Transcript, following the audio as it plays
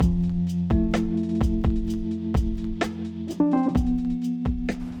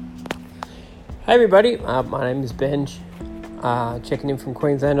Hey everybody, my name is Benj, checking in from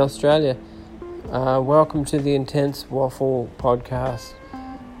Queensland, Australia. Welcome to the Intense Waffle podcast,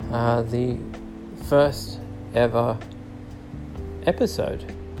 the first ever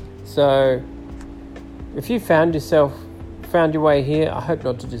episode. So, if you found your way here, I hope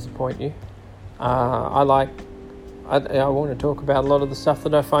not to disappoint you. I want to talk about a lot of the stuff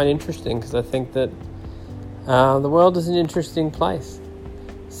that I find interesting, because I think that the world is an interesting place.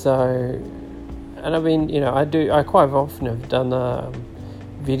 So, and I mean, I quite often have done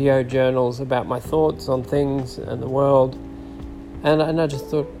video journals about my thoughts on things and the world, and I just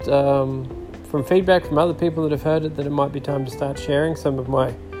thought, from feedback from other people that have heard it, that it might be time to start sharing some of my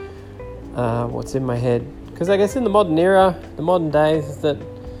what's in my head. Because I guess in the modern era, the modern days, is that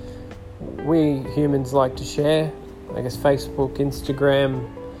we humans like to share. I guess Facebook,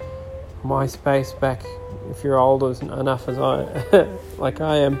 Instagram, MySpace, back if you're old enough as I like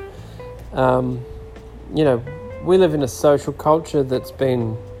I am. We live in a social culture that's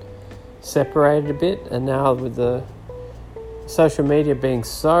been separated a bit, and now with the social media being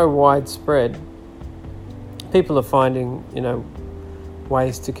so widespread, people are finding,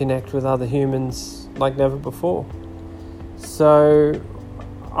 ways to connect with other humans like never before. So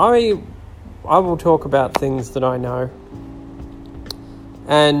I will talk about things that I know,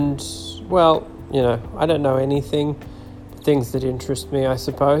 and I don't know anything, things that interest me, I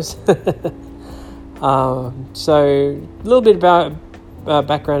suppose. So a little bit about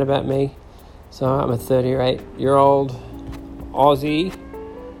background about me. So I'm a 38-year-old Aussie.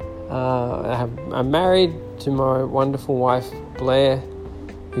 I'm married to my wonderful wife Blair,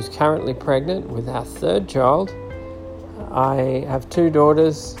 who's currently pregnant with our third child. I have two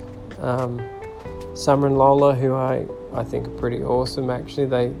daughters, Summer and Lola, who I think are pretty awesome.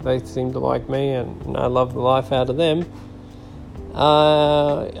 Actually, they seem to like me, and I love the life out of them.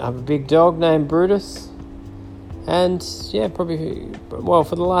 I have a big dog named Brutus, and for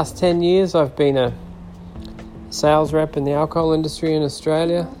the last 10 years I've been a sales rep in the alcohol industry in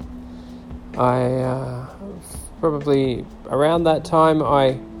Australia. I probably around that time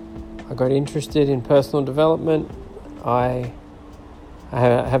I got interested in personal development. I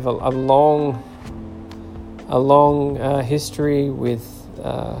have a long history with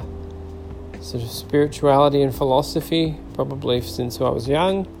sort of spirituality and philosophy, probably since I was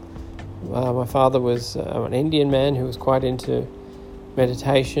young. My father was an Indian man who was quite into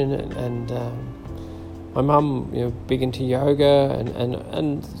meditation, and my mum, big into yoga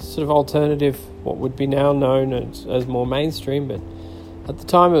and sort of alternative, what would be now known as more mainstream, but at the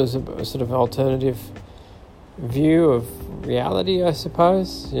time it was a sort of alternative view of reality, I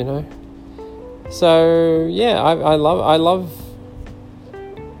suppose. So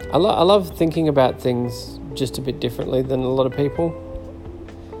I love thinking about things just a bit differently than a lot of people,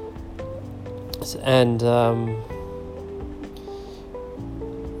 and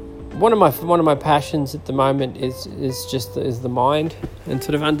one of my passions at the moment is the mind, and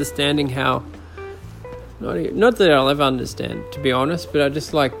sort of understanding how. Not that I'll ever understand, to be honest, but I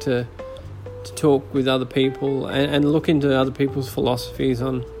just like to talk with other people and look into other people's philosophies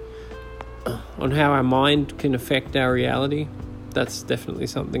on how our mind can affect our reality. That's definitely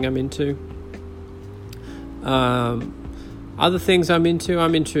something I'm into. Other things I'm into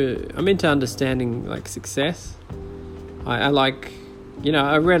understanding, like, success. I like,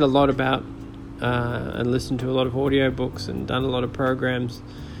 I read a lot about and listened to a lot of audiobooks and done a lot of programs,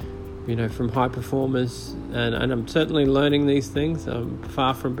 from high performers, and I'm certainly learning these things. I'm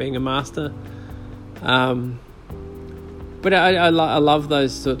far from being a master, but I love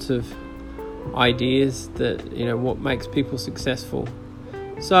those sorts of ideas that, what makes people successful.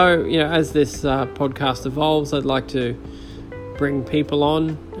 So, as this podcast evolves, I'd like to bring people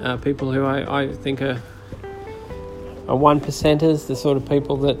on, people who I think are one percenters, the sort of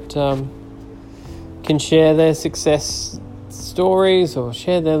people that can share their success stories or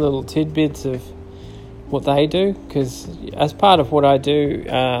share their little tidbits of what they do. Because as part of what I do,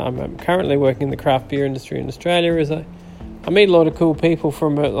 I'm currently working in the craft beer industry in Australia. I meet a lot of cool people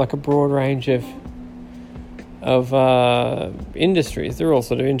from a broad range of industries. They're all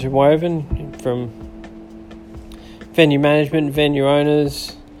sort of interwoven, from venue management, venue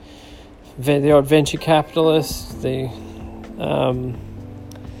owners, the odd venture capitalists, because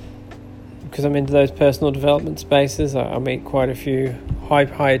I'm into those personal development spaces. I meet quite a few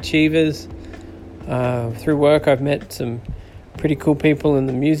high achievers. Through work, I've met some pretty cool people in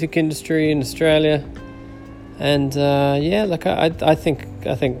the music industry in Australia. And I think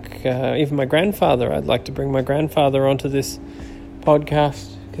even my grandfather, I'd like to bring my grandfather onto this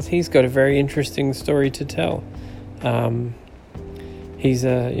podcast, because he's got a very interesting story to tell. He's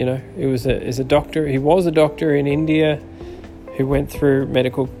is a doctor. He was a doctor in India who went through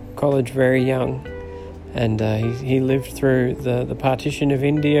medical college very young, and he lived through the partition of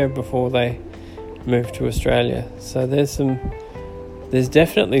India before they moved to Australia. So there's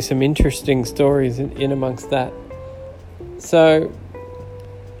definitely some interesting stories in amongst that. So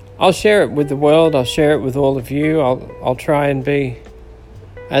I'll share it with the world. I'll share it with all of you. I'll try and be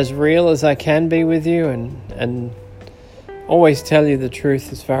as real as I can be with you, and always tell you the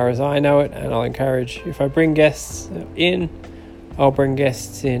truth as far as I know it. And I'll encourage, if I bring guests in, I'll bring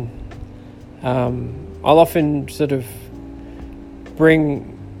guests in. I'll often sort of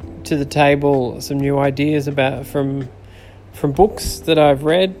bring to the table some new ideas from books that I've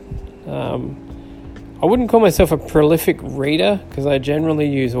read. I wouldn't call myself a prolific reader because I generally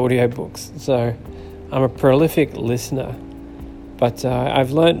use audiobooks, so I'm a prolific listener. But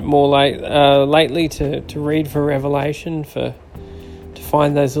I've learnt more lately to read for revelation, to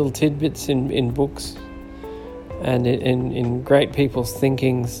find those little tidbits in books and in great people's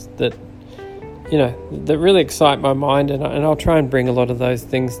thinkings that really excite my mind, and I'll try and bring a lot of those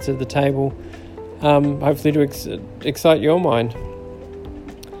things to the table, hopefully to excite your mind.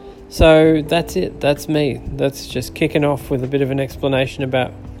 So that's it. That's me. That's just kicking off with a bit of an explanation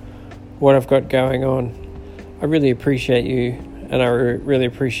about what I've got going on. I really appreciate you, and I really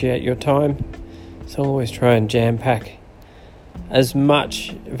appreciate your time. So I'll always try and jam-pack as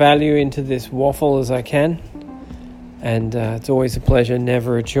much value into this waffle as I can. And it's always a pleasure,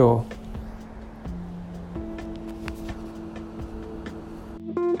 never a chore.